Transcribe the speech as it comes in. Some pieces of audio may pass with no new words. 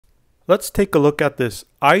Let's take a look at this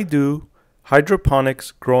IDOO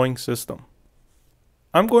hydroponics growing system.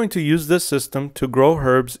 I'm going to use this system to grow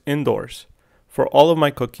herbs indoors for all of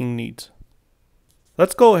my cooking needs.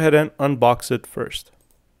 Let's go ahead and unbox it first.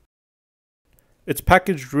 It's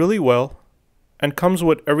packaged really well and comes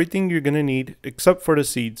with everything you're going to need except for the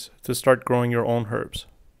seeds to start growing your own herbs.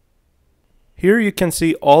 Here you can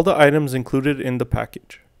see all the items included in the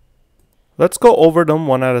package. Let's go over them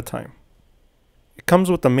one at a time. It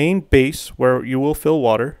comes with the main base where you will fill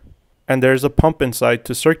water, and there's a pump inside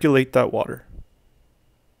to circulate that water.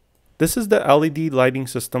 This is the LED lighting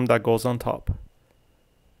system that goes on top.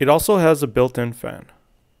 It also has a built-in fan.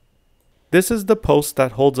 This is the post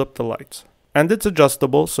that holds up the lights, and it's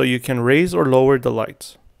adjustable so you can raise or lower the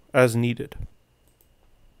lights as needed.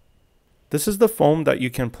 This is the foam that you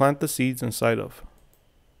can plant the seeds inside of.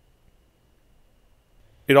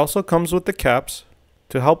 It also comes with the caps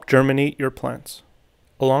to help germinate your plants,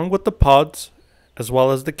 along with the pods as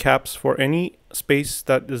well as the caps for any space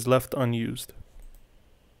that is left unused.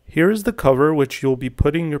 Here is the cover which you'll be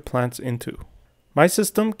putting your plants into. My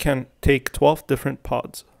system can take 12 different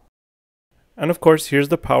pods. And of course, here's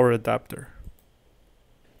the power adapter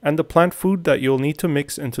and the plant food that you'll need to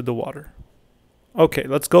mix into the water. Okay,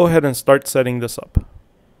 let's go ahead and start setting this up.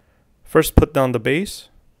 First put down the base,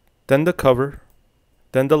 then the cover,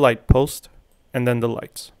 then the light post, and then the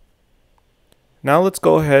lights. Now let's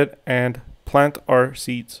go ahead and plant our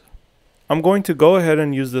seeds. I'm going to go ahead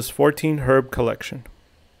and use this 14 herb collection.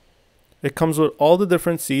 It comes with all the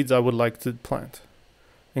different seeds I would like to plant,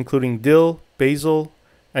 including dill, basil,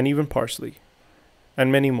 and even parsley,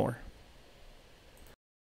 and many more.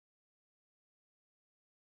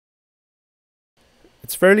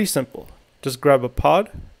 It's fairly simple. Just grab a pod,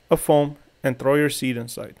 a foam, and throw your seed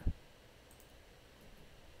inside.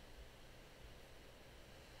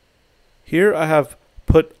 Here I have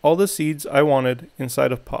put all the seeds I wanted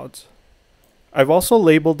inside of pods. I've also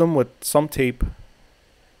labeled them with some tape,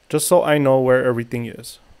 just so I know where everything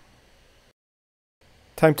is.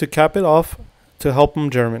 Time to cap it off to help them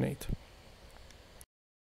germinate.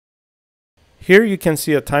 Here you can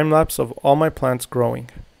see a time lapse of all my plants growing.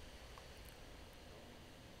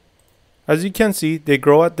 As you can see, they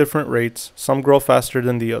grow at different rates. Some grow faster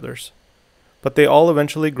than the others, but they all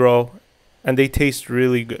eventually grow and they taste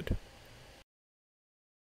really good.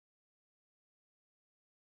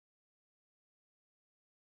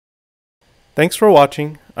 Thanks for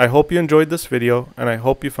watching. I hope you enjoyed this video and I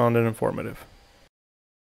hope you found it informative.